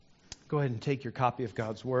Go ahead and take your copy of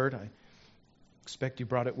God's Word. I expect you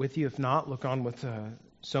brought it with you. If not, look on with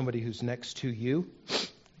somebody who's next to you.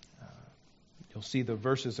 You'll see the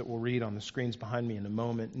verses that we'll read on the screens behind me in a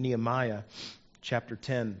moment. Nehemiah chapter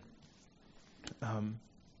 10.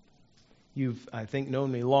 You've, I think,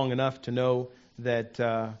 known me long enough to know that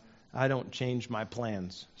I don't change my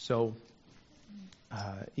plans. So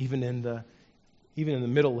even in the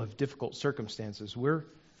middle of difficult circumstances, we're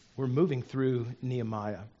moving through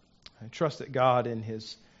Nehemiah. I trust that God, in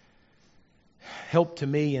His help to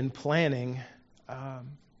me in planning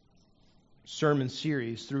sermon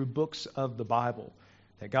series through books of the Bible,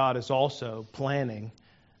 that God is also planning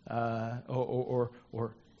or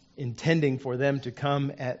intending for them to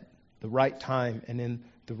come at the right time and in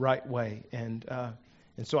the right way. And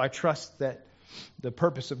so I trust that the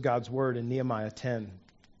purpose of God's Word in Nehemiah 10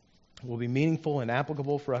 will be meaningful and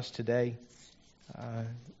applicable for us today,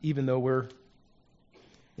 even though we're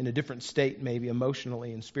in a different state, maybe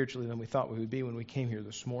emotionally and spiritually, than we thought we would be when we came here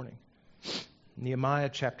this morning. Nehemiah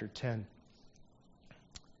chapter 10.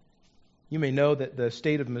 You may know that the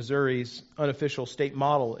state of Missouri's unofficial state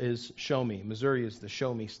model is Show Me. Missouri is the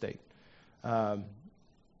Show Me state.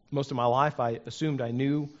 Most of my life, I assumed I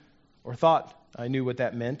knew or thought I knew what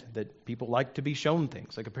that meant, that people like to be shown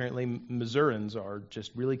things. Like apparently Missourians are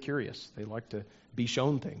just really curious. They like to be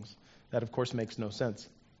shown things. That, of course, makes no sense.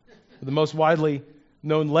 The most widely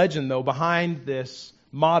known legend, though, behind this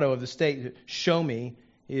motto of the state, Show Me,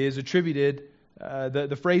 is attributed,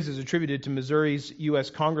 the phrase is attributed to Missouri's U.S.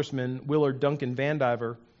 Congressman Willard Duncan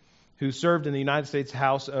Vandiver, who served in the United States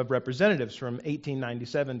House of Representatives from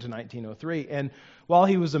 1897 to 1903. And while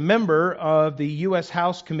he was a member of the U.S.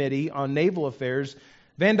 House Committee on Naval Affairs,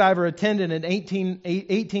 Vandiver attended an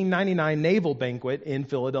 1899 naval banquet in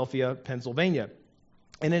Philadelphia, Pennsylvania.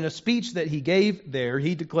 And in a speech that he gave there,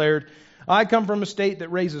 he declared, "I come from a state that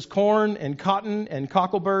raises corn and cotton and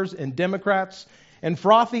cockleburs and Democrats, and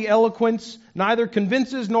frothy eloquence neither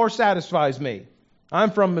convinces nor satisfies me.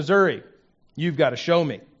 I'm from Missouri. You've got to show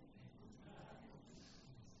me."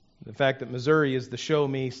 The fact that Missouri is the show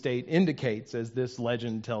me state indicates, as this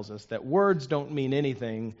legend tells us, that words don't mean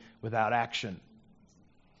anything without action.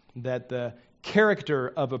 That the character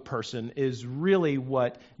of a person is really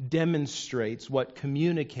what demonstrates, what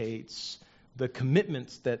communicates the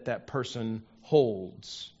commitments that that person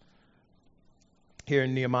holds. Here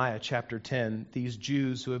in Nehemiah chapter 10, these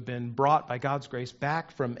Jews who have been brought by God's grace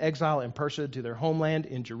back from exile in Persia to their homeland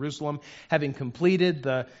in Jerusalem, having completed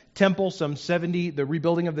the temple the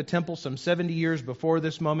rebuilding of the temple some 70 years before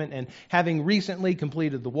this moment, and having recently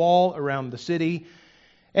completed the wall around the city.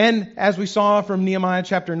 And as we saw from Nehemiah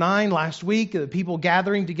chapter 9 last week, the people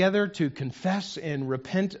gathering together to confess and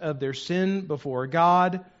repent of their sin before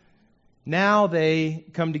God. Now they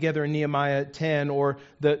come together in Nehemiah 10, or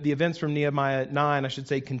the events from Nehemiah 9, I should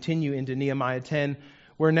say, continue into Nehemiah 10,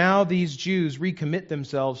 where now these Jews recommit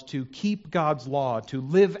themselves to keep God's law, to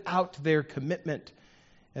live out their commitment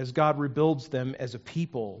as God rebuilds them as a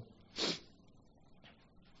people.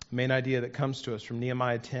 The main idea that comes to us from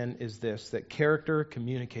Nehemiah 10 is this, that character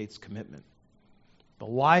communicates commitment. The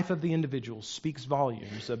life of the individual speaks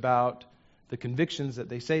volumes about the convictions that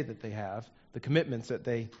they say that they have, the commitments that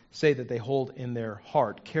they say that they hold in their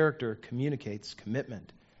heart. Character communicates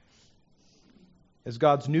commitment. As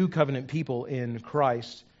God's new covenant people in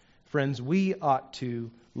Christ, friends, we ought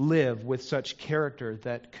to live with such character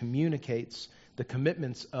that communicates the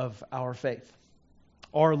commitments of our faith.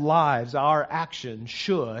 Our lives, our actions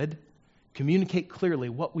should communicate clearly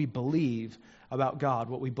what we believe about God,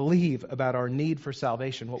 what we believe about our need for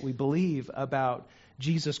salvation, what we believe about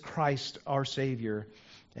Jesus Christ, our Savior,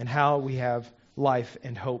 and how we have life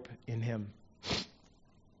and hope in Him.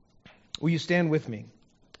 Will you stand with me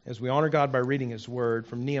as we honor God by reading His Word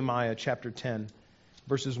from Nehemiah chapter 10,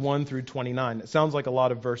 verses 1 through 29. It sounds like a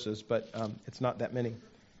lot of verses, but it's not that many.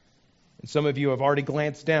 And some of you have already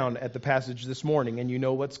glanced down at the passage this morning, and you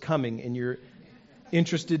know what's coming, and you're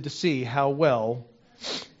interested to see how well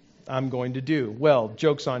I'm going to do. Well,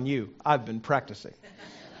 joke's on you. I've been practicing.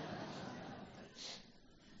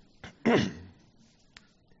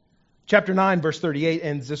 Chapter 9, verse 38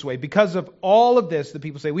 ends this way. Because of all of this, the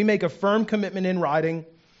people say, we make a firm commitment in writing,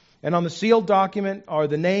 and on the sealed document are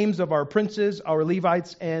the names of our princes, our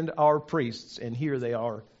Levites, and our priests. And here they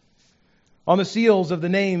are. On the seals are the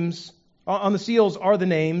names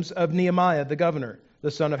of Nehemiah the governor,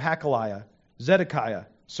 the son of Hakaliah, Zedekiah,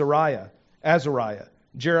 Sariah, Azariah,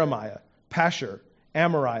 Jeremiah, Pashur,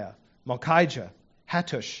 Amariah, Malchijah,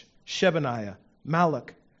 Hattush, Shebaniah, Malach,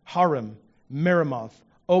 Harim, Meremoth,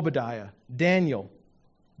 Obadiah, Daniel,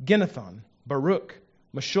 Ginnathan, Baruch,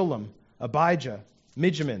 Meshullam, Abijah,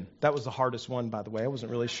 Mijamin. That was the hardest one, by the way. I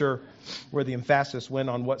wasn't really sure where the emphasis went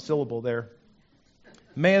on what syllable there.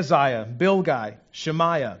 Maaziah, Bilgai,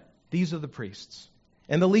 Shemaiah. These are the priests.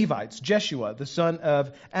 And the Levites, Jeshua, the son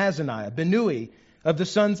of Azaniah, Benui, of the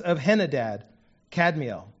sons of Henadad,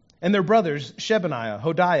 Kadmiel. And their brothers, Shebaniah,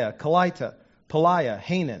 Hodiah, Kelita, Peliah,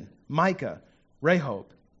 Hanan, Micah, Rehob,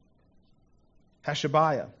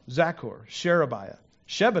 Hashabiah, Zakur, Sherebiah,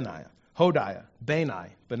 Shebaniah, Hodiah, Bani,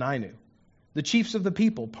 Beninu. The chiefs of the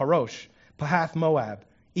people, Parosh, Pahath Moab,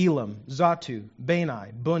 Elam, Zatu,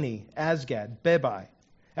 Bani, Buni, Asgad, Bebai,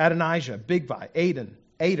 Adonijah, Bigvai, Aden,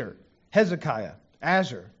 Ader, Hezekiah,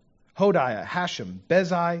 Azur, Hodiah, Hashem,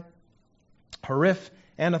 Bezai, Hariph,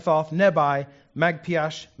 Anathoth, Nebai,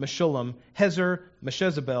 Magpiash, Meshullam, Hezer,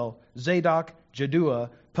 Meshezabel, Zadok, Jaddua,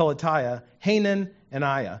 Pelatiah, Hanan,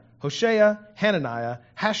 Aniah, Hoshea, Hananiah,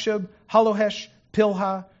 Hashab, Halohesh,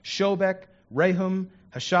 Pilha, Shobek, Rehum,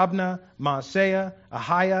 Hashabna, Maaseiah,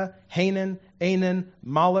 Ahiah, Hanan, Anan,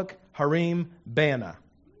 Malach, Harim, Baana.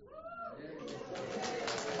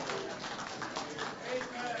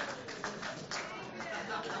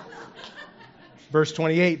 Verse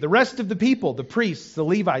 28, the rest of the people, the priests, the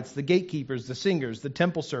Levites, the gatekeepers, the singers, the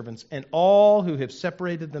temple servants, and all who have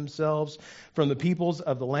separated themselves from the peoples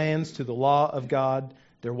of the lands to the law of God,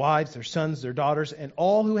 their wives, their sons, their daughters, and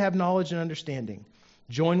all who have knowledge and understanding,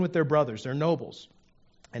 join with their brothers, their nobles,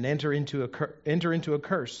 and enter into a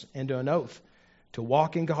curse and to an oath to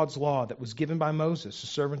walk in God's law that was given by Moses, the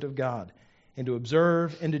servant of God, and to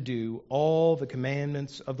observe and to do all the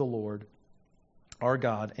commandments of the Lord our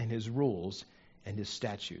God and his rules and his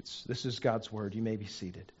statutes. This is God's word. You may be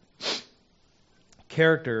seated.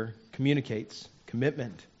 Character communicates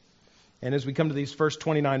commitment. And as we come to these first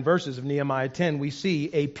 29 verses of Nehemiah 10, we see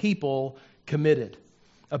a people committed.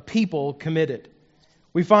 A people committed.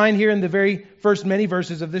 We find here in the very first many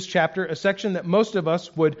verses of this chapter a section that most of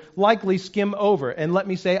us would likely skim over. And let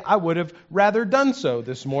me say, I would have rather done so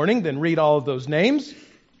this morning than read all of those names.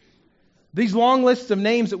 These long lists of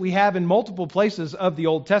names that we have in multiple places of the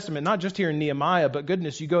Old Testament, not just here in Nehemiah, but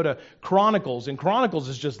goodness, you go to Chronicles, and Chronicles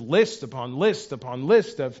is just list upon list upon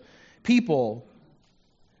list of people.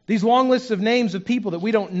 These long lists of names of people that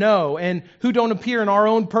we don't know and who don't appear in our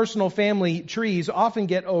own personal family trees often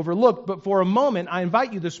get overlooked. But for a moment, I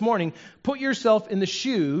invite you this morning, put yourself in the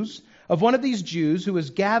shoes of one of these Jews who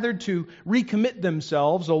has gathered to recommit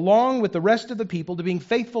themselves along with the rest of the people to being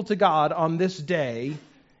faithful to God on this day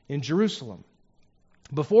in Jerusalem.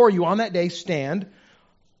 Before you on that day stand,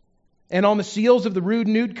 and on the seals of the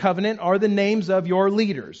renewed covenant are the names of your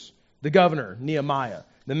leaders, the governor, Nehemiah,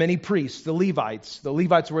 the many priests, the Levites. The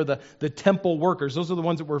Levites were the temple workers. Those are the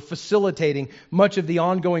ones that were facilitating much of the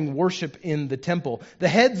ongoing worship in the temple. The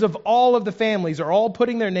heads of all of the families are all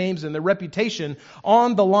putting their names and their reputation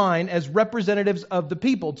on the line as representatives of the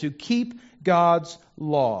people to keep God's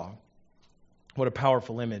law. What a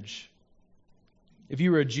powerful image. If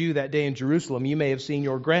you were a Jew that day in Jerusalem, you may have seen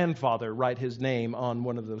your grandfather write his name on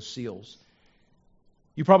one of those seals.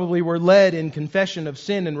 You probably were led in confession of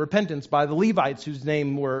sin and repentance by the Levites whose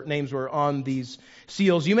names were on these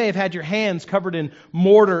seals. You may have had your hands covered in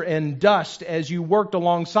mortar and dust as you worked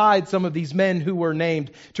alongside some of these men who were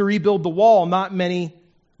named to rebuild the wall not many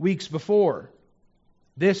weeks before.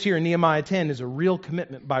 This here in Nehemiah 10 is a real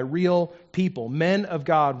commitment by real people, men of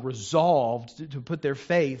God resolved to put their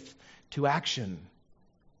faith to action.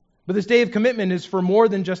 But this day of commitment is for more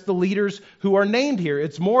than just the leaders who are named here.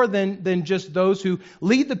 It's more than just those who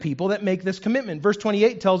lead the people that make this commitment. Verse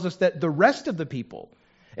 28 tells us that the rest of the people,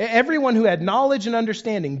 everyone who had knowledge and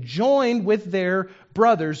understanding, joined with their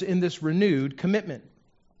brothers in this renewed commitment.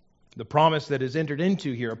 The promise that is entered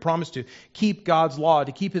into here, a promise to keep God's law,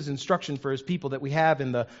 to keep his instruction for his people that we have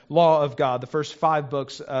in the law of God, the first 5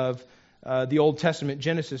 books of the Old Testament,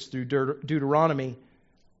 Genesis through Deuteronomy.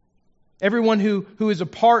 Everyone who is a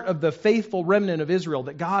part of the faithful remnant of Israel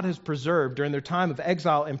that God has preserved during their time of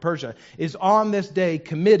exile in Persia is on this day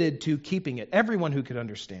committed to keeping it. Everyone who could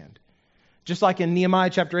understand. Just like in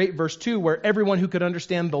Nehemiah chapter 8, verse 2, where everyone who could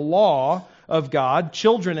understand the law of God,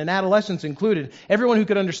 children and adolescents included, everyone who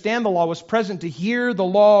could understand the law was present to hear the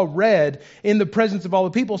law read in the presence of all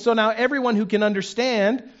the people. So now everyone who can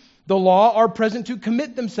understand the law are present to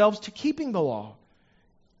commit themselves to keeping the law.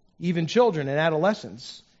 Even children and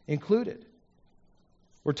adolescents included.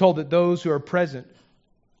 We're told that those who are present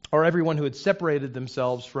are everyone who had separated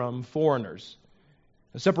themselves from foreigners.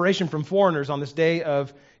 The separation from foreigners on this day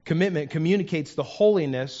of commitment communicates the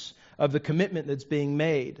holiness of the commitment that's being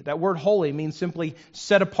made. That word holy means simply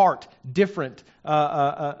set apart, different,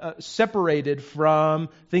 separated from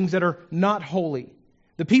things that are not holy.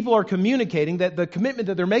 The people are communicating that the commitment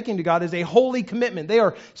that they're making to God is a holy commitment. They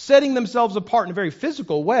are setting themselves apart in a very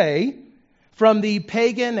physical way from the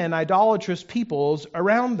pagan and idolatrous peoples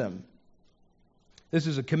around them. This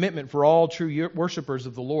is a commitment for all true worshipers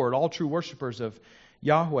of the Lord, all true worshipers of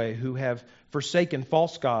Yahweh who have forsaken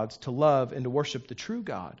false gods to love and to worship the true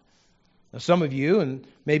God. Now, some of you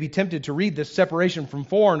may be tempted to read this separation from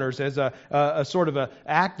foreigners as a sort of an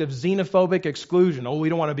act of xenophobic exclusion. Oh, we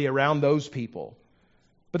don't want to be around those people.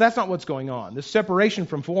 But that's not what's going on. This separation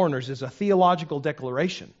from foreigners is a theological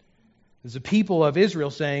declaration. It's the people of Israel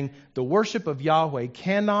saying the worship of Yahweh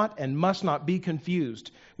cannot and must not be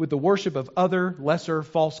confused with the worship of other lesser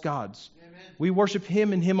false gods. Amen. We worship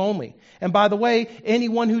Him and Him only. And by the way,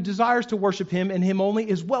 anyone who desires to worship Him and Him only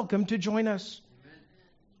is welcome to join us. Amen.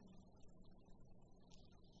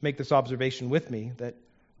 Make this observation with me, that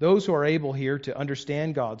those who are able here to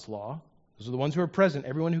understand God's law, those are the ones who are present,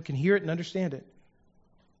 everyone who can hear it and understand it,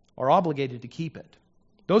 are obligated to keep it.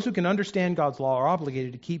 Those who can understand God's law are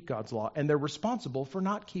obligated to keep God's law, and they're responsible for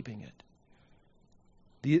not keeping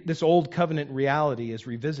it. This old covenant reality is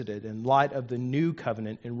revisited in light of the new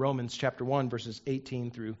covenant in Romans chapter 1, verses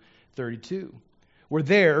 18 through 32. Where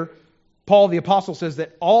there, Paul the Apostle says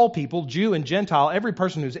that all people, Jew and Gentile, every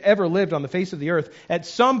person who's ever lived on the face of the earth, at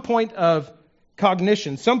some point of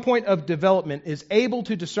cognition, some point of development, is able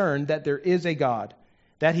to discern that there is a God,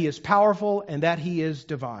 that He is powerful, and that He is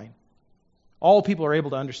divine. All people are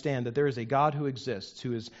able to understand that there is a God who exists,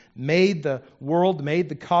 who has made the world, made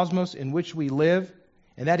the cosmos in which we live,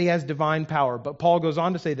 and that He has divine power. But Paul goes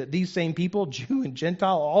on to say that these same people, Jew and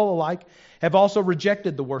Gentile, all alike, have also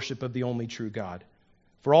rejected the worship of the only true God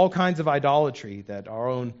for all kinds of idolatry that our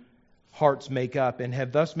own hearts make up, and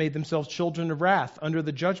have thus made themselves children of wrath under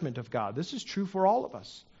the judgment of God. This is true for all of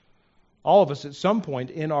us. All of us at some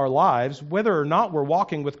point in our lives, whether or not we're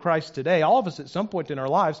walking with Christ today, all of us at some point in our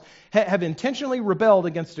lives have intentionally rebelled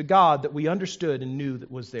against a God that we understood and knew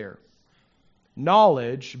that was there.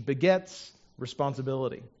 Knowledge begets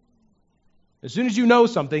responsibility. As soon as you know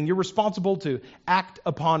something, you're responsible to act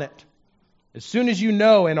upon it. As soon as you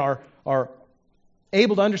know and are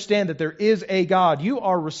able to understand that there is a God, you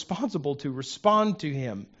are responsible to respond to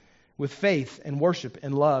Him with faith and worship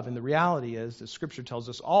and love. And the reality is, the Scripture tells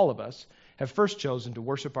us, all of us have first chosen to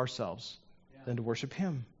worship ourselves than to worship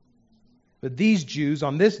Him. But these Jews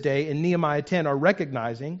on this day in Nehemiah 10 are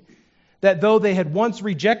recognizing that though they had once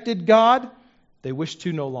rejected God, they wish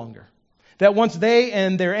to no longer. That once they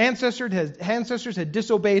and their ancestors had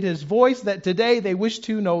disobeyed His voice, that today they wish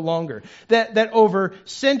to no longer. That over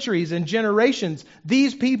centuries and generations,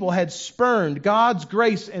 these people had spurned God's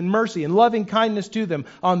grace and mercy and loving kindness to them.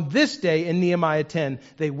 On this day in Nehemiah 10,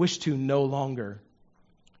 they wish to no longer.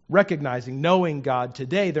 Recognizing, knowing God,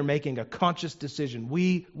 today they're making a conscious decision.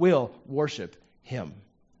 We will worship Him.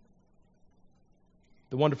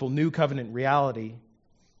 The wonderful new covenant reality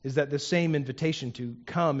is that the same invitation to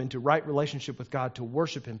come into right relationship with God, to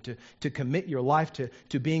worship Him, to commit your life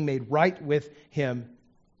to being made right with Him,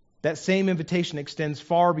 that same invitation extends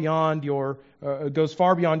far beyond goes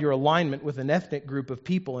far beyond your alignment with an ethnic group of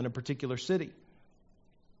people in a particular city.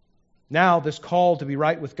 Now, this call to be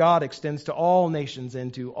right with God extends to all nations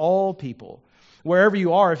and to all people. Wherever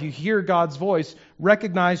you are, if you hear God's voice,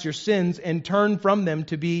 recognize your sins and turn from them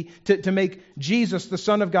to make Jesus, the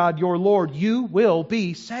Son of God, your Lord. You will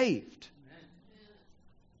be saved.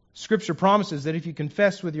 Scripture promises that if you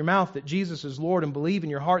confess with your mouth that Jesus is Lord and believe in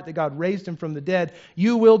your heart that God raised Him from the dead,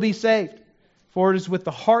 you will be saved. For it is with the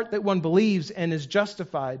heart that one believes and is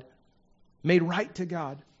justified, made right to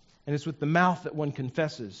God. And it's with the mouth that one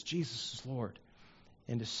confesses Jesus is Lord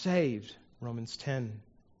and is saved. Romans 10.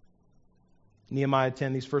 Nehemiah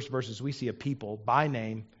 10, these first verses, we see a people by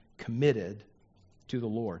name committed to the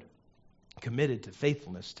Lord, committed to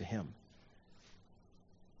faithfulness to Him.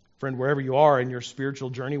 Friend, wherever you are in your spiritual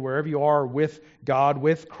journey, wherever you are with God,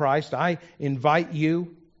 with Christ, I invite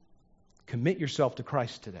you, commit yourself to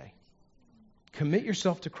Christ today. Commit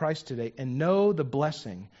yourself to Christ today and know the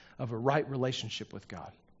blessing of a right relationship with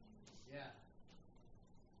God.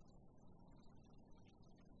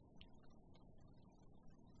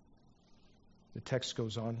 The text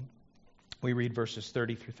goes on. We read verses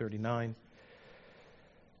 30 through 39.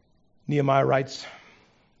 Nehemiah writes,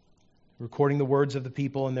 recording the words of the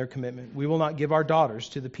people and their commitment, "We will not give our daughters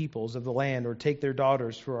to the peoples of the land or take their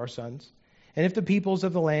daughters for our sons. And if the peoples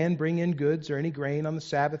of the land bring in goods or any grain on the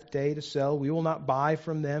Sabbath day to sell, we will not buy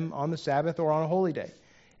from them on the Sabbath or on a holy day.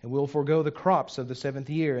 And we will forego the crops of the 7th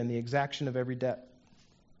year and the exaction of every debt.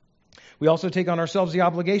 We also take on ourselves the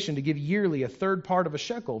obligation to give yearly a third part of a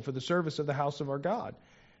shekel for the service of the house of our God,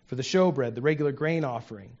 for the showbread, the regular grain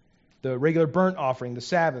offering, the regular burnt offering, the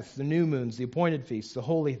Sabbath, the new moons, the appointed feasts, the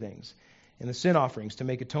holy things, and the sin offerings to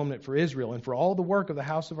make atonement for Israel and for all the work of the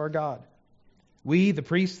house of our God. We, the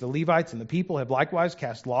priests, the Levites, and the people have likewise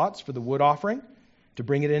cast lots for the wood offering to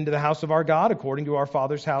bring it into the house of our God according to our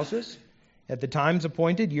fathers' houses, at the times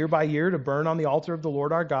appointed year by year to burn on the altar of the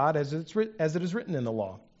Lord our God as it is written in the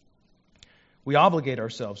law. We obligate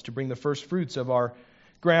ourselves to bring the first fruits of our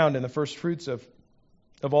ground and the first fruits of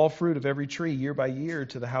all fruit of every tree year by year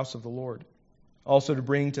to the house of the Lord. Also to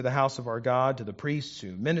bring to the house of our God, to the priests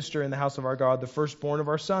who minister in the house of our God, the firstborn of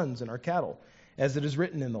our sons and our cattle, as it is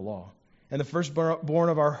written in the law, and the firstborn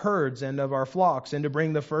of our herds and of our flocks, and to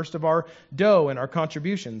bring the first of our dough and our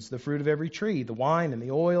contributions, the fruit of every tree, the wine and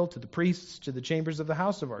the oil, to the priests, to the chambers of the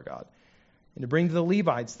house of our God, and to bring to the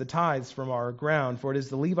Levites the tithes from our ground, for it is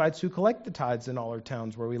the Levites who collect the tithes in all our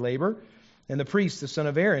towns where we labor. And the priest, the son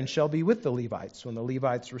of Aaron, shall be with the Levites when the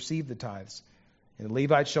Levites receive the tithes. And the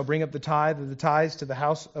Levites shall bring up the tithe of the tithes to the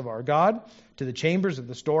house of our God, to the chambers of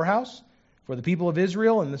the storehouse. For the people of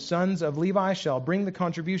Israel and the sons of Levi shall bring the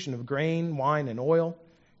contribution of grain, wine, and oil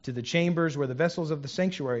to the chambers where the vessels of the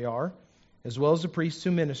sanctuary are, as well as the priests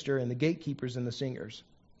who minister and the gatekeepers and the singers.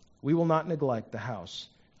 We will not neglect the house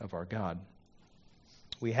of our God.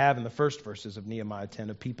 We have in the first verses of Nehemiah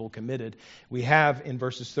 10 a people committed. We have in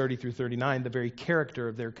verses 30 through 39 the very character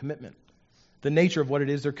of their commitment, the nature of what it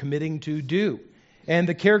is they're committing to do. And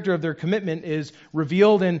the character of their commitment is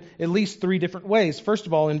revealed in at least three different ways. First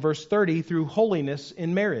of all, in verse 30, through holiness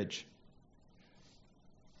in marriage.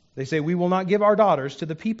 They say, we will not give our daughters to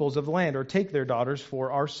the peoples of the land or take their daughters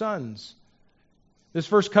for our sons. This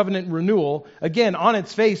first covenant renewal, again, on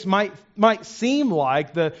its face, might seem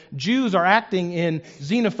like the Jews are acting in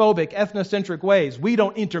xenophobic, ethnocentric ways. We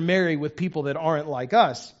don't intermarry with people that aren't like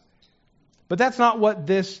us. But that's not what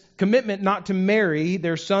this commitment not to marry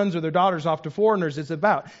their sons or their daughters off to foreigners is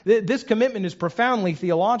about. This commitment is profoundly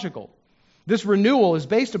theological. This renewal is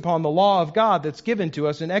based upon the law of God that's given to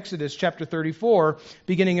us in Exodus chapter 34,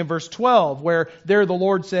 beginning in verse 12, where there the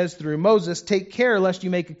Lord says through Moses, take care lest you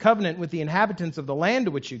make a covenant with the inhabitants of the land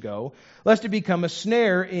to which you go, lest it become a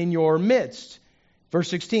snare in your midst. Verse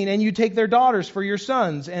 16, and you take their daughters for your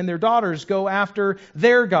sons, and their daughters go after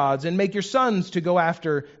their gods, and make your sons to go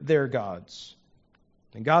after their gods.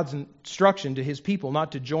 And God's instruction to His people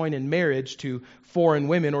not to join in marriage to foreign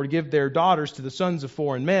women or give their daughters to the sons of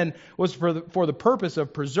foreign men was for the purpose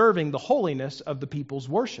of preserving the holiness of the people's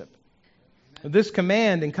worship. This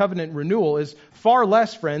command and covenant renewal is far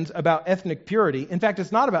less, friends, about ethnic purity. In fact,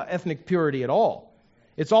 it's not about ethnic purity at all.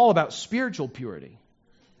 It's all about spiritual purity.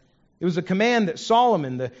 It was a command that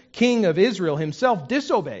Solomon, the king of Israel himself,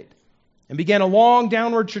 disobeyed and began a long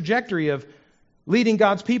downward trajectory of leading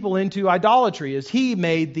God's people into idolatry as he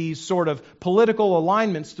made these sort of political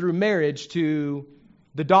alignments through marriage to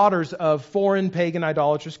the daughters of foreign pagan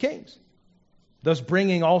idolatrous kings, thus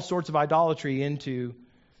bringing all sorts of idolatry into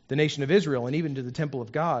the nation of Israel and even to the temple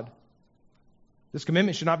of God. This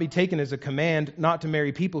commitment should not be taken as a command not to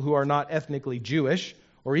marry people who are not ethnically Jewish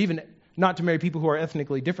or even not to marry people who are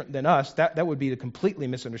ethnically different than us. That would be to completely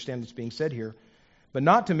misunderstand what's being said here. But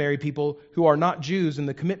not to marry people who are not Jews in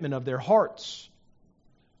the commitment of their hearts.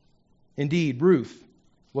 Indeed, Ruth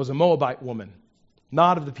was a Moabite woman,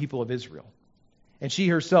 not of the people of Israel. And she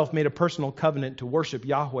herself made a personal covenant to worship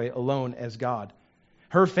Yahweh alone as God.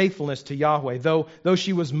 Her faithfulness to Yahweh, though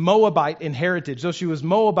she was Moabite in heritage, though she was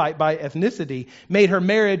Moabite by ethnicity, made her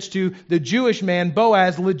marriage to the Jewish man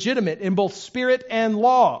Boaz legitimate in both spirit and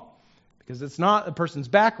law. Because it's not a person's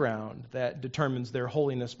background that determines their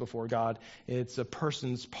holiness before God. It's a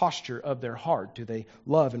person's posture of their heart. Do they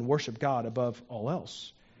love and worship God above all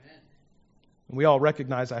else? And we all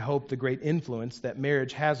recognize, I hope, the great influence that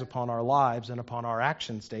marriage has upon our lives and upon our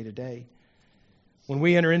actions day to day. When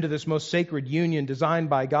we enter into this most sacred union designed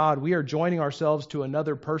by God, we are joining ourselves to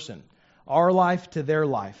another person, our life to their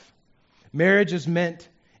life. Marriage is meant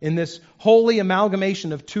in this holy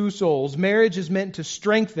amalgamation of two souls. Marriage is meant to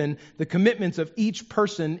strengthen the commitments of each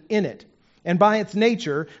person in it. And by its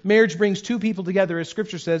nature, marriage brings two people together, as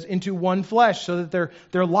Scripture says, into one flesh, so that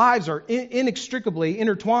their lives are inextricably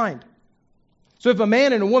intertwined. So if a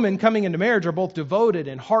man and a woman coming into marriage are both devoted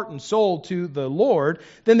in heart and soul to the Lord,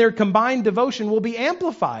 then their combined devotion will be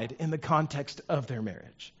amplified in the context of their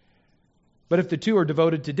marriage. But if the two are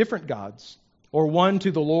devoted to different gods, or one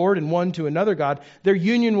to the Lord and one to another god, their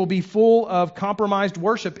union will be full of compromised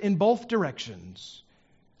worship in both directions.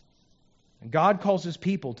 And God calls His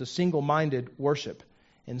people to single-minded worship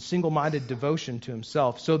and single-minded devotion to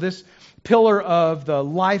Himself. So this pillar of the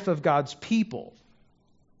life of God's people,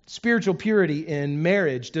 spiritual purity in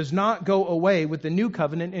marriage, does not go away with the new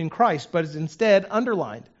covenant in Christ, but is instead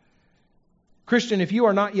underlined. Christian, if you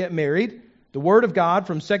are not yet married, the Word of God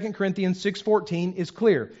from 2 Corinthians 6:14 is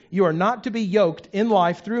clear. You are not to be yoked in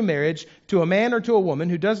life through marriage to a man or to a woman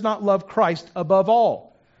who does not love Christ above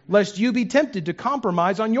all, lest you be tempted to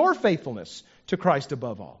compromise on your faithfulness to Christ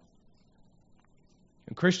above all.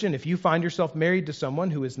 And Christian, if you find yourself married to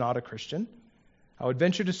someone who is not a Christian, I would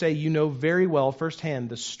venture to say you know very well firsthand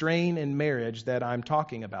the strain in marriage that I'm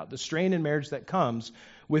talking about, the strain in marriage that comes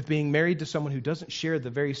with being married to someone who doesn't share the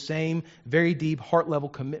very same, very deep, heart-level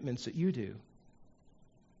commitments that you do.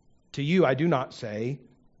 To you, I do not say,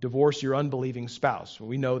 divorce your unbelieving spouse.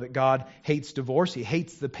 We know that God hates divorce. He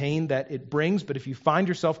hates the pain that it brings. But if you find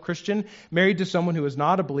yourself, Christian, married to someone who is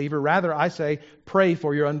not a believer, rather, I say, pray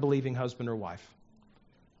for your unbelieving husband or wife.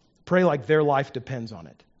 Pray like their life depends on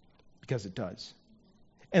it, because it does.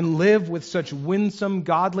 And live with such winsome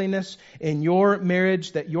godliness in your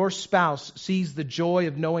marriage that your spouse sees the joy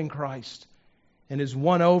of knowing Christ and is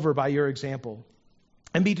won over by your example.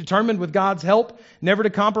 And be determined with God's help never to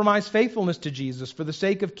compromise faithfulness to Jesus for the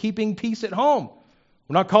sake of keeping peace at home.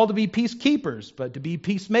 We're not called to be peacekeepers, but to be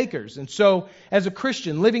peacemakers. And so, as a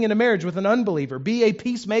Christian living in a marriage with an unbeliever, be a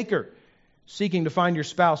peacemaker, seeking to find your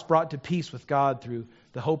spouse brought to peace with God through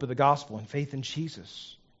the hope of the gospel and faith in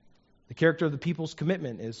Jesus. The character of the people's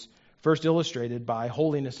commitment is first illustrated by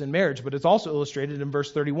holiness in marriage, but it's also illustrated in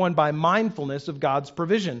verse 31 by mindfulness of God's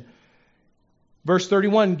provision. Verse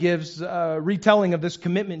 31 gives a retelling of this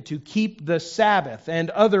commitment to keep the Sabbath and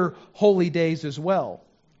other holy days as well.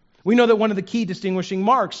 We know that one of the key distinguishing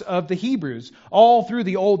marks of the Hebrews all through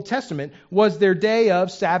the Old Testament was their day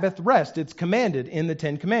of Sabbath rest. It's commanded in the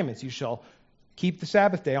Ten Commandments. You shall keep the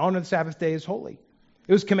Sabbath day, honor the Sabbath day as holy.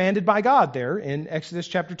 It was commanded by God there in Exodus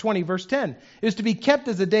chapter 20, verse 10. It is to be kept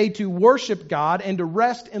as a day to worship God and to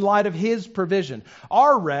rest in light of His provision.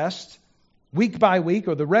 Our rest, week by week,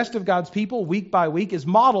 or the rest of God's people, week by week, is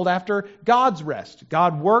modeled after God's rest.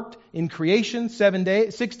 God worked in creation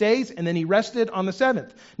 6 days, and then He rested on the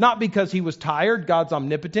seventh. Not because He was tired. God's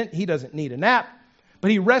omnipotent. He doesn't need a nap.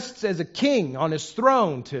 But He rests as a king on His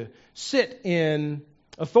throne to sit in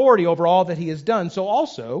authority over all that He has done. So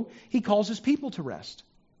also, He calls His people to rest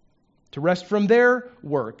from their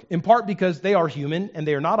work, in part because they are human and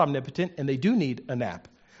they are not omnipotent and they do need a nap,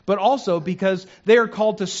 but also because they are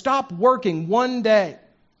called to stop working one day,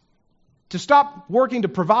 to stop working to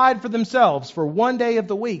provide for themselves for one day of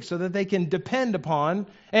the week so that they can depend upon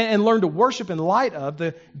and learn to worship in light of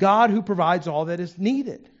the God who provides all that is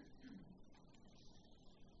needed.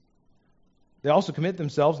 They also commit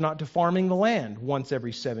themselves not to farming the land once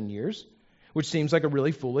every 7 years, which seems like a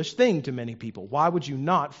really foolish thing to many people. Why would you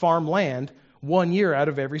not farm land 1 year out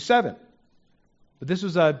of every 7? But this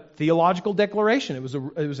was a theological declaration. It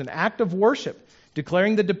was an act of worship,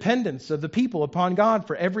 declaring the dependence of the people upon God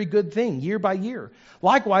for every good thing, year by year.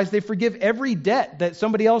 Likewise, they forgive every debt that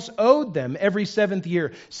somebody else owed them every 7th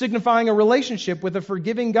year, signifying a relationship with a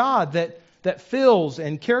forgiving God that fills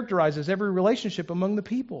and characterizes every relationship among the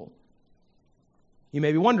people. You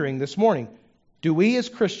may be wondering this morning, do we as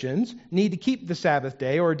Christians need to keep the Sabbath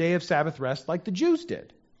day or a day of Sabbath rest like the Jews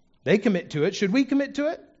did? They commit to it. Should we commit to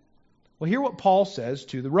it? Well, hear what Paul says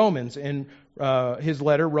to the Romans in his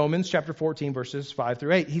letter, Romans chapter 14, verses 5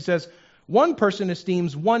 through 8. He says, one person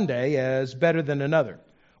esteems one day as better than another,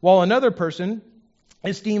 while another person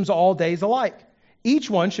esteems all days alike. Each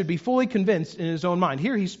one should be fully convinced in his own mind.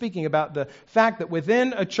 Here he's speaking about the fact that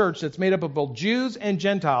within a church that's made up of both Jews and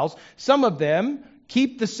Gentiles, some of them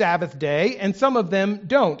keep the Sabbath day, and some of them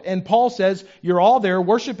don't. And Paul says, you're all there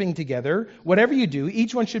worshiping together. Whatever you do,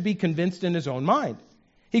 each one should be convinced in his own mind.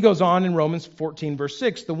 He goes on in Romans 14, verse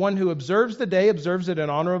 6, the one who observes the day observes it in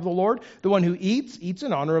honor of the Lord. The one who eats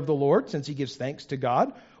in honor of the Lord, since he gives thanks to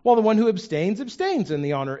God. While the one who abstains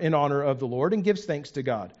in honor of the Lord and gives thanks to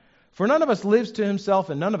God. For none of us lives to himself,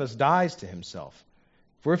 and none of us dies to himself.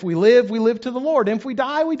 For if we live to the Lord. And if we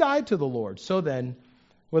die to the Lord. So then,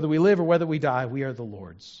 whether we live or whether we die, we are the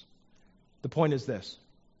Lord's. The point is this.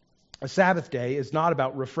 A Sabbath day is not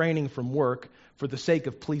about refraining from work for the sake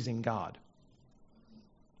of pleasing God.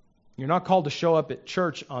 You're not called to show up at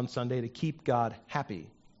church on Sunday to keep God happy,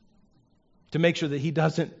 to make sure that He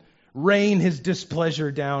doesn't rain His displeasure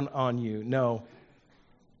down on you. No.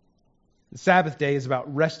 The Sabbath day is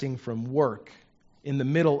about resting from work in the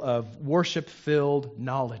middle of worship-filled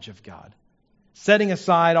knowledge of God. Setting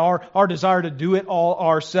aside our desire to do it all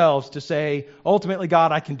ourselves, to say, ultimately,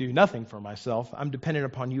 God, I can do nothing for myself. I'm dependent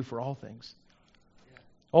upon you for all things.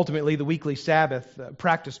 Ultimately, the weekly Sabbath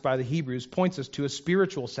practiced by the Hebrews points us to a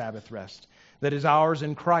spiritual Sabbath rest that is ours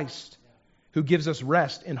in Christ, who gives us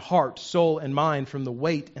rest in heart, soul, and mind from the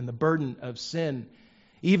weight and the burden of sin.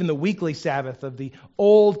 Even the weekly Sabbath of the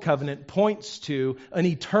Old Covenant points to an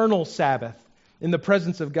eternal Sabbath in the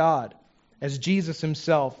presence of God, as Jesus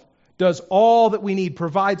himself does all that we need,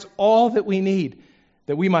 provides all that we need,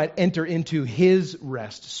 that we might enter into his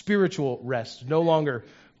rest, spiritual rest, no longer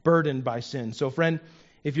burdened by sin. So friend,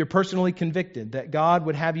 if you're personally convicted that God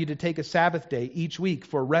would have you to take a Sabbath day each week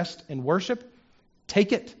for rest and worship,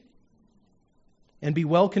 take it. And be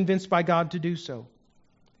well convinced by God to do so.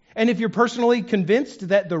 And if you're personally convinced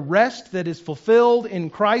that the rest that is fulfilled in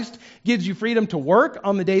Christ gives you freedom to work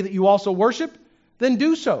on the day that you also worship, then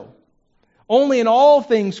do so. Only in all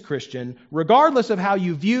things, Christian, regardless of how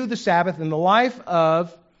you view the Sabbath in the life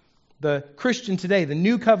of the Christian today, the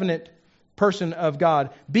new covenant person of God,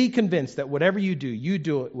 be convinced that whatever you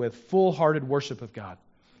do it with full-hearted worship of God,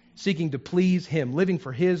 seeking to please him, living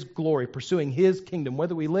for his glory, pursuing his kingdom.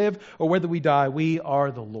 Whether we live or whether we die, we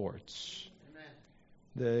are the Lord's. Amen.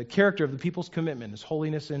 The character of the people's commitment is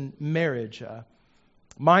holiness in marriage,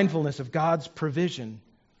 mindfulness of God's provision,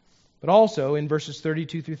 but also in verses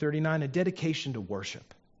 32 through 39, a dedication to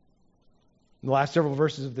worship. In the last several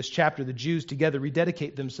verses of this chapter, the Jews together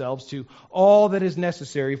rededicate themselves to all that is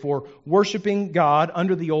necessary for worshiping God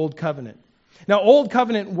under the Old Covenant. Now, Old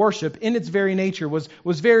Covenant worship in its very nature was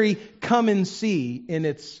very come and see in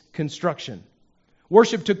its construction.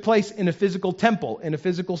 Worship took place in a physical temple, in a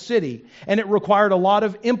physical city, and it required a lot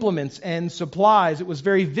of implements and supplies. It was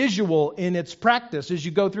very visual in its practice. As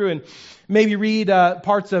you go through and maybe read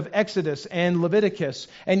parts of Exodus and Leviticus,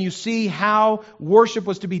 and you see how worship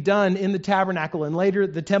was to be done in the tabernacle and later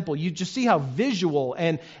the temple, you just see how visual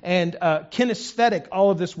and kinesthetic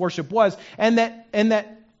all of this worship was, and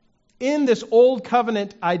that in this Old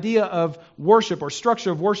Covenant idea of worship or structure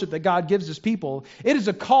of worship that God gives his people, it is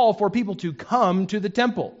a call for people to come to the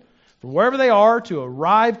temple, from wherever they are, to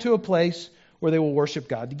arrive to a place where they will worship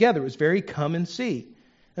God together. It was very come and see.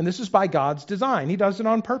 And this is by God's design. He does it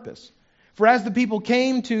on purpose. For as the people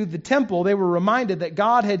came to the temple, they were reminded that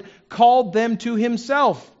God had called them to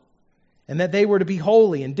himself, and that they were to be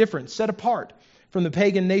holy and different, set apart from the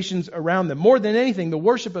pagan nations around them. More than anything, the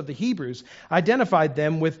worship of the Hebrews identified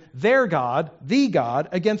them with their God, the God,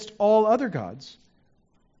 against all other gods.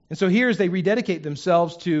 And so here, as they rededicate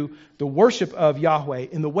themselves to the worship of Yahweh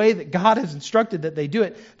in the way that God has instructed that they do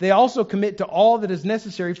it, they also commit to all that is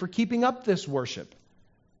necessary for keeping up this worship.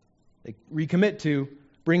 They recommit to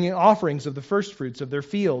bringing offerings of the first fruits of their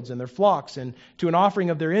fields and their flocks, and to an offering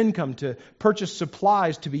of their income to purchase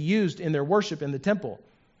supplies to be used in their worship in the temple.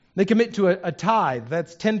 They commit to a tithe,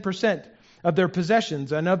 that's 10% of their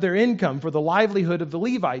possessions and of their income for the livelihood of the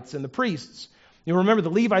Levites and the priests. You remember the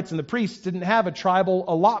Levites and the priests didn't have a tribal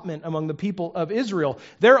allotment among the people of Israel.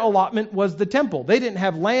 Their allotment was the temple. They didn't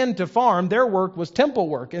have land to farm. Their work was temple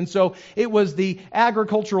work. And so it was the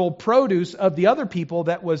agricultural produce of the other people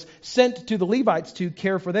that was sent to the Levites to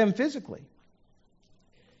care for them physically.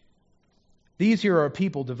 These here are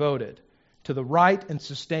people devoted to the right and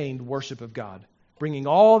sustained worship of God, bringing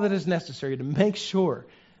all that is necessary to make sure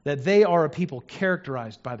that they are a people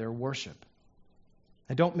characterized by their worship.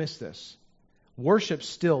 And don't miss this. Worship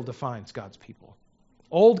still defines God's people.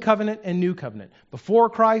 Old covenant and new covenant. Before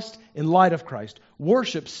Christ, in light of Christ,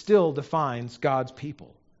 worship still defines God's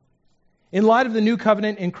people. In light of the new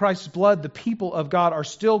covenant in Christ's blood, the people of God are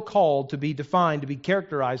still called to be defined, to be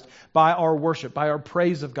characterized by our worship, by our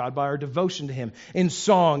praise of God, by our devotion to him, in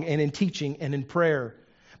song and in teaching and in prayer.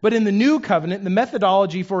 But in the new covenant, the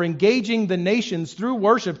methodology for engaging the nations through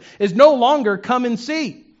worship is no longer come and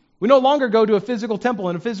see. We no longer go to a physical temple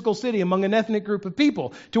in a physical city among an ethnic group of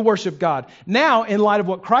people to worship God. Now, in light of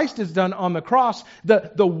what Christ has done on the cross,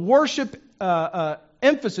 the worship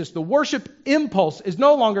emphasis, the worship impulse is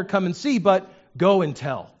no longer come and see, but go and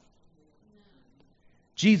tell.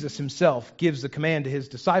 Jesus himself gives the command to his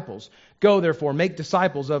disciples. Go, therefore, make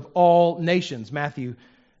disciples of all nations. Matthew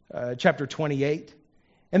chapter 28.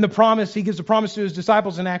 And he gives a promise to his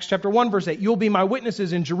disciples in Acts chapter 1, verse 8. You'll be my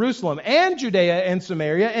witnesses in Jerusalem and Judea and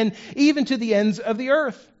Samaria and even to the ends of the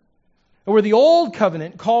earth. Where the old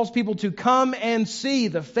covenant calls people to come and see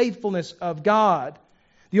the faithfulness of God.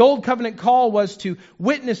 The old covenant call was to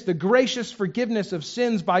witness the gracious forgiveness of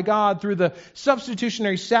sins by God through the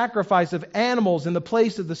substitutionary sacrifice of animals in the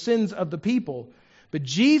place of the sins of the people. But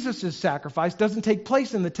Jesus' sacrifice doesn't take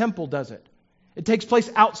place in the temple, does it? It takes place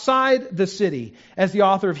outside the city, as the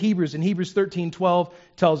author of Hebrews in Hebrews 13:12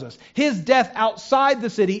 tells us. His death outside the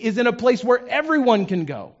city is in a place where everyone can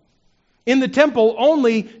go. In the temple,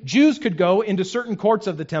 only Jews could go into certain courts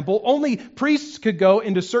of the temple, only priests could go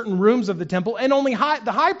into certain rooms of the temple, and only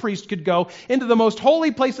the high priest could go into the most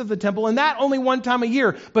holy place of the temple, and that only one time a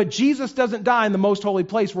year. But Jesus doesn't die in the most holy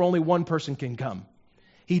place where only one person can come.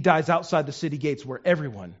 He dies outside the city gates where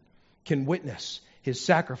everyone can witness his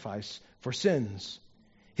sacrifice for sins.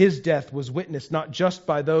 His death was witnessed not just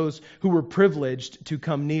by those who were privileged to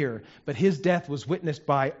come near, but his death was witnessed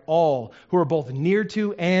by all who are both near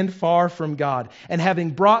to and far from God. And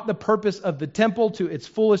having brought the purpose of the temple to its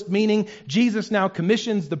fullest meaning, Jesus now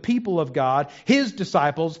commissions the people of God, his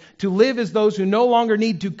disciples, to live as those who no longer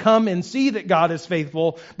need to come and see that God is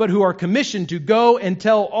faithful, but who are commissioned to go and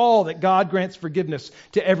tell all that God grants forgiveness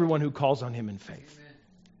to everyone who calls on him in faith.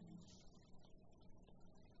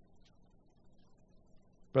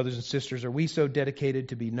 Brothers and sisters, are we so dedicated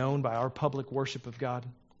to be known by our public worship of God?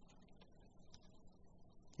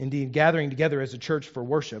 Indeed, gathering together as a church for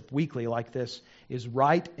worship weekly like this is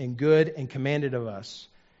right and good and commanded of us.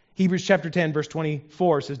 Hebrews chapter 10, verse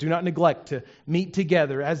 24 says, "Do not neglect to meet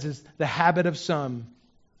together, as is the habit of some."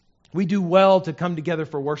 We do well to come together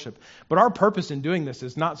for worship, but our purpose in doing this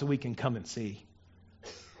is not so we can come and see.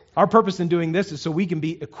 Our purpose in doing this is so we can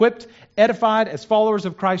be equipped, edified as followers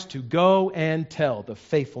of Christ to go and tell the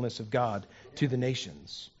faithfulness of God to the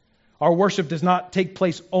nations. Our worship does not take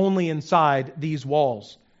place only inside these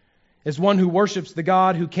walls. As one who worships the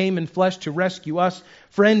God who came in flesh to rescue us,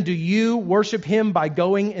 friend, do you worship him by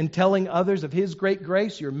going and telling others of his great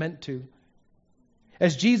grace? You're meant to.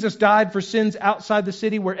 As Jesus died for sins outside the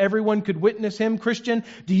city where everyone could witness him, Christian,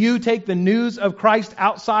 do you take the news of Christ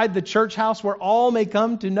outside the church house where all may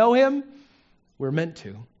come to know him? We're meant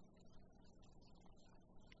to.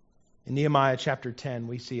 In Nehemiah chapter 10,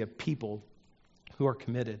 we see a people who are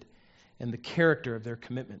committed and the character of their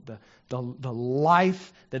commitment, the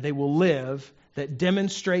life that they will live that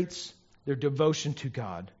demonstrates their devotion to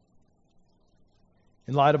God.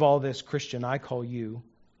 In light of all this, Christian, I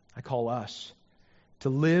call us to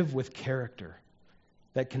live with character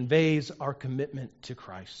that conveys our commitment to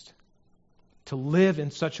Christ. To live in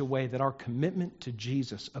such a way that our commitment to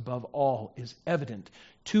Jesus above all is evident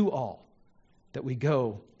to all that we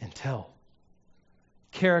go and tell.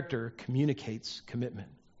 Character communicates commitment.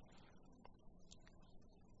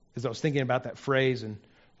 As I was thinking about that phrase and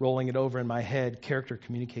rolling it over in my head, character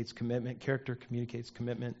communicates commitment, character communicates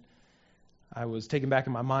commitment, I was taken back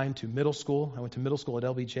in my mind to middle school. I went to middle school at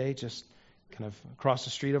LBJ, just kind of across the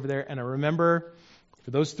street over there. And I remember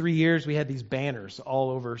for those 3 years, we had these banners all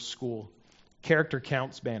over school. Character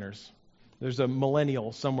counts banners. There's a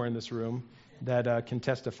millennial somewhere in this room that can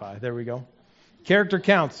testify. There we go. Character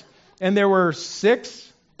counts. And there were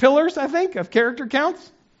 6 pillars, I think, of character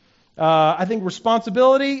counts. I think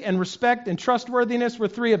responsibility and respect and trustworthiness were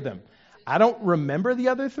 3 of them. I don't remember the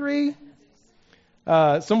other 3.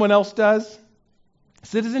 Someone else does.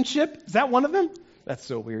 Citizenship, is that one of them? That's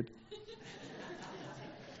so weird.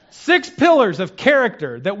 6 pillars of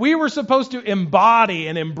character that we were supposed to embody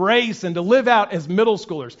and embrace and to live out as middle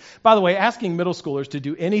schoolers. By the way, asking middle schoolers to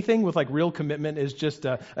do anything with like real commitment is just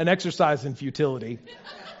an exercise in futility.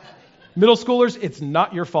 Middle schoolers, it's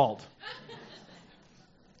not your fault.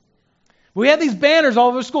 We had these banners all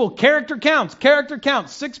over school. Character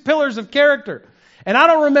counts, 6 pillars of character. And I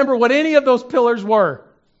don't remember what any of those pillars were.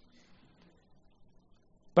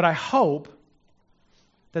 But I hope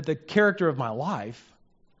that the character of my life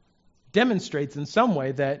demonstrates in some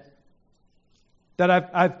way that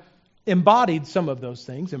I've embodied some of those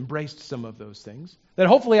things, embraced some of those things. That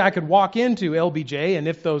hopefully I could walk into LBJ, and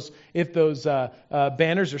if those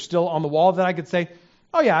banners are still on the wall, that I could say,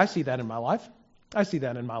 "Oh yeah, I see that in my life. I see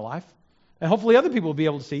that in my life." And hopefully other people will be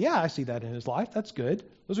able to say, "Yeah, I see that in his life. That's good.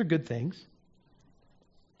 Those are good things."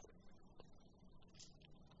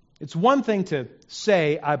 It's one thing to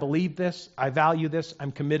say, "I believe this, I value this,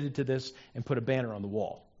 I'm committed to this," and put a banner on the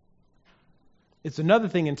wall. It's another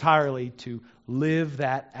thing entirely to live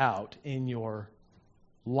that out in your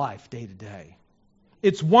life day to day.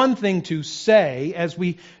 It's one thing to say, as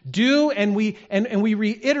we do and we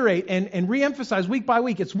reiterate and reemphasize week by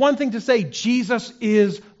week. It's one thing to say, "Jesus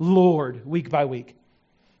is Lord," week by week.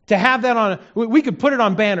 To have that we could put it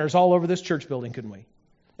on banners all over this church building, couldn't we?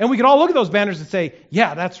 And we could all look at those banners and say,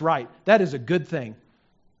 "Yeah, that's right. That is a good thing."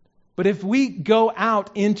 But if we go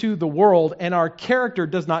out into the world and our character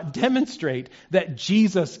does not demonstrate that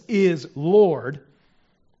Jesus is Lord,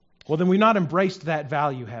 well, then we've not embraced that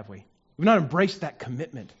value, have we? We've not embraced that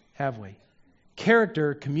commitment, have we?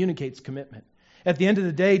 Character communicates commitment. At the end of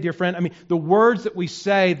the day, dear friend, the words that we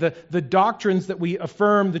say, the doctrines that we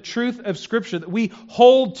affirm, the truth of Scripture that we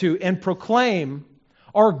hold to and proclaim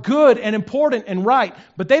are good and important and right,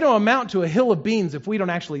 but they don't amount to a hill of beans if we don't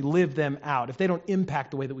actually live them out, if they don't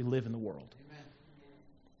impact the way that we live in the world. Amen.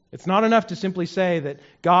 It's not enough to simply say that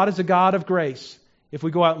God is a God of grace if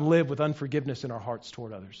we go out and live with unforgiveness in our hearts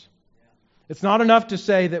toward others. It's not enough to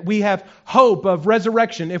say that we have hope of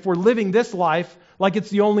resurrection if we're living this life like it's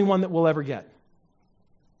the only one that we'll ever get.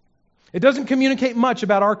 It doesn't communicate much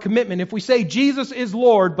about our commitment if we say Jesus is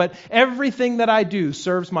Lord, but everything that I do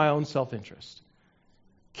serves my own self-interest.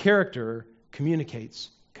 Character communicates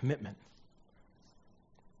commitment.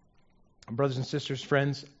 Brothers and sisters,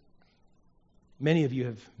 friends, many of you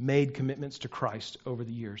have made commitments to Christ over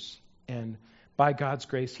the years. And by God's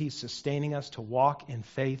grace, He's sustaining us to walk in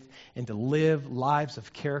faith and to live lives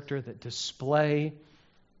of character that display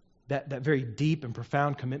that very deep and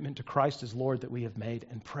profound commitment to Christ as Lord that we have made,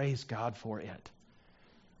 and praise God for it.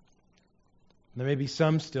 There may be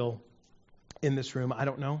some still in this room, I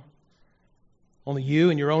don't know. Only you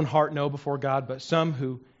and your own heart know before God, but some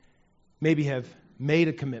who maybe have made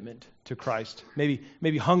a commitment to Christ,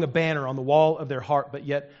 maybe hung a banner on the wall of their heart, but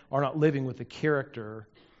yet are not living with the character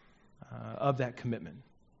of that commitment.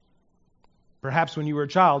 Perhaps when you were a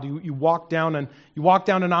child, you walked down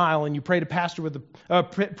an aisle and you prayed a prayer with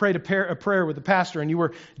the pastor, and you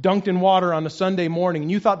were dunked in water on a Sunday morning,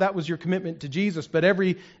 and you thought that was your commitment to Jesus. But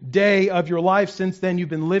every day of your life since then, you've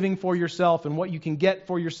been living for yourself and what you can get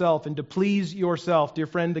for yourself and to please yourself. Dear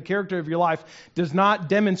friend, the character of your life does not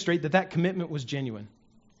demonstrate that commitment was genuine.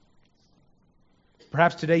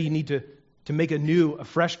 Perhaps today you need to make a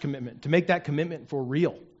fresh commitment, to make that commitment for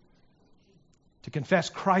real. To confess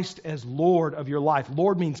Christ as Lord of your life.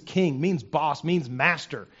 Lord means king, means boss, means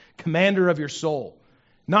master, commander of your soul.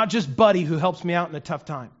 Not just buddy who helps me out in a tough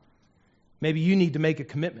time. Maybe you need to make a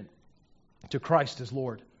commitment to Christ as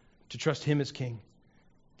Lord, to trust Him as King,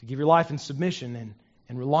 to give your life in submission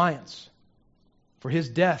and reliance for His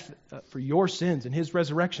death, for your sins, and His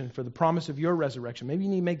resurrection, for the promise of your resurrection. Maybe you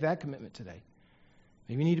need to make that commitment today.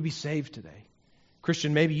 Maybe you need to be saved today.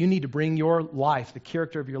 Christian, maybe you need to bring your life, the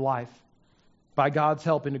character of your life, by God's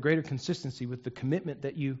help, into greater consistency with the commitment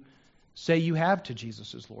that you say you have to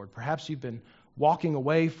Jesus as Lord. Perhaps you've been walking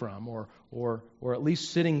away from or at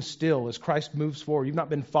least sitting still as Christ moves forward. You've not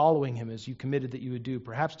been following Him as you committed that you would do.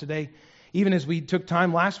 Perhaps today, even as we took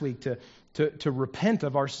time last week to repent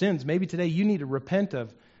of our sins, maybe today you need to repent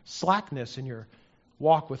of slackness in your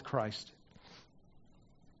walk with Christ.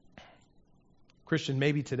 Christian,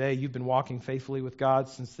 maybe today you've been walking faithfully with God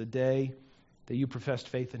since the day that you professed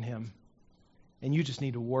faith in Him. And you just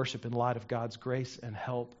need to worship in light of God's grace and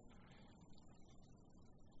help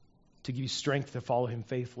to give you strength to follow Him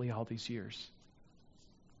faithfully all these years.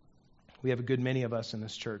 We have a good many of us in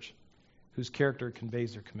this church whose character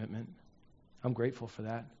conveys their commitment. I'm grateful for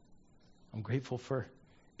that. I'm grateful for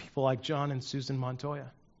people like John and Susan Montoya,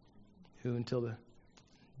 who until the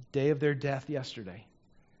day of their death yesterday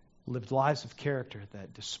lived lives of character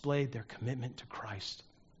that displayed their commitment to Christ.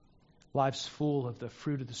 Lives full of the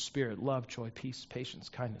fruit of the Spirit: love, joy, peace, patience,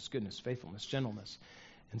 kindness, goodness, faithfulness, gentleness,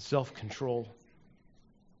 and self-control.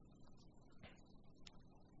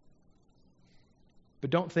 But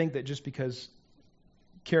don't think that just because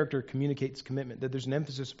character communicates commitment, that there's an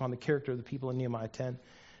emphasis upon the character of the people in Nehemiah 10,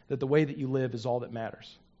 that the way that you live is all that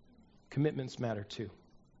matters. Commitments matter too.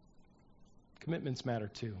 Commitments matter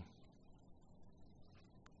too.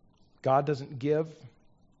 God doesn't give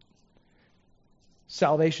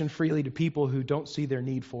salvation freely to people who don't see their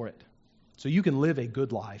need for it. So you can live a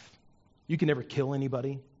good life. You can never kill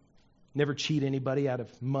anybody, never cheat anybody out of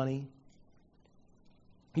money.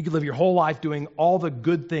 You could live your whole life doing all the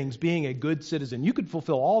good things, being a good citizen. You could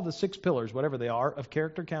fulfill all the 6 pillars, whatever they are, of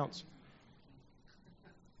character counts,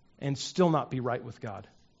 and still not be right with God.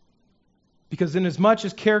 Because in as much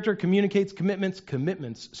as character communicates commitments,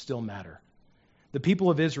 commitments still matter. The people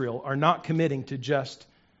of Israel are not committing to just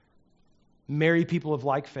marry people of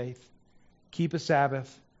like faith, keep a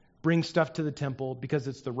Sabbath, bring stuff to the temple because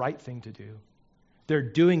it's the right thing to do. They're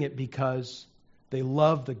doing it because they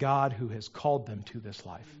love the God who has called them to this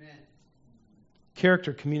life. Amen.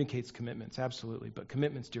 Character communicates commitments, absolutely, but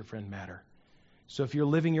commitments, dear friend, matter. So if you're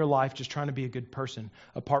living your life just trying to be a good person,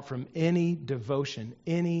 apart from any devotion,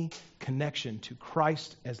 any connection to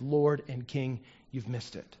Christ as Lord and King, you've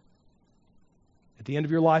missed it. At the end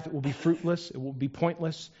of your life, it will be fruitless. It will be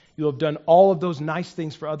pointless. You'll have done all of those nice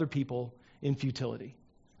things for other people in futility,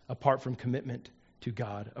 apart from commitment to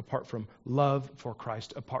God, apart from love for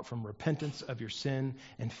Christ, apart from repentance of your sin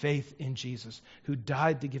and faith in Jesus, who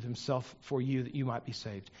died to give Himself for you that you might be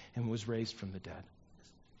saved and was raised from the dead.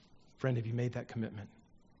 Friend, have you made that commitment?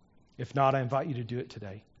 If not, I invite you to do it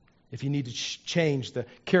today. If you need to change the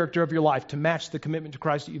character of your life to match the commitment to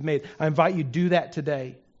Christ that you've made, I invite you to do that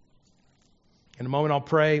today. In a moment, I'll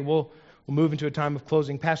pray. We'll move into a time of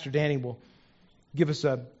closing. Pastor Danny will give us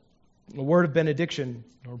a word of benediction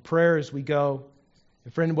or prayer as we go.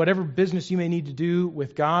 And friend, whatever business you may need to do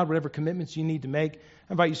with God, whatever commitments you need to make,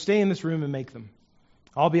 I invite you to stay in this room and make them.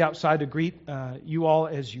 I'll be outside to greet you all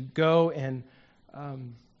as you go, and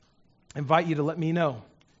invite you to let me know.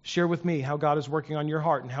 Share with me how God is working on your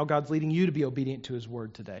heart and how God's leading you to be obedient to His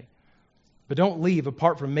Word today. But don't leave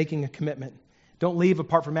apart from making a commitment. Don't leave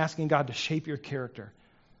apart from asking God to shape your character,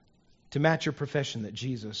 to match your profession that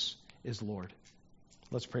Jesus is Lord.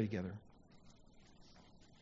 Let's pray together.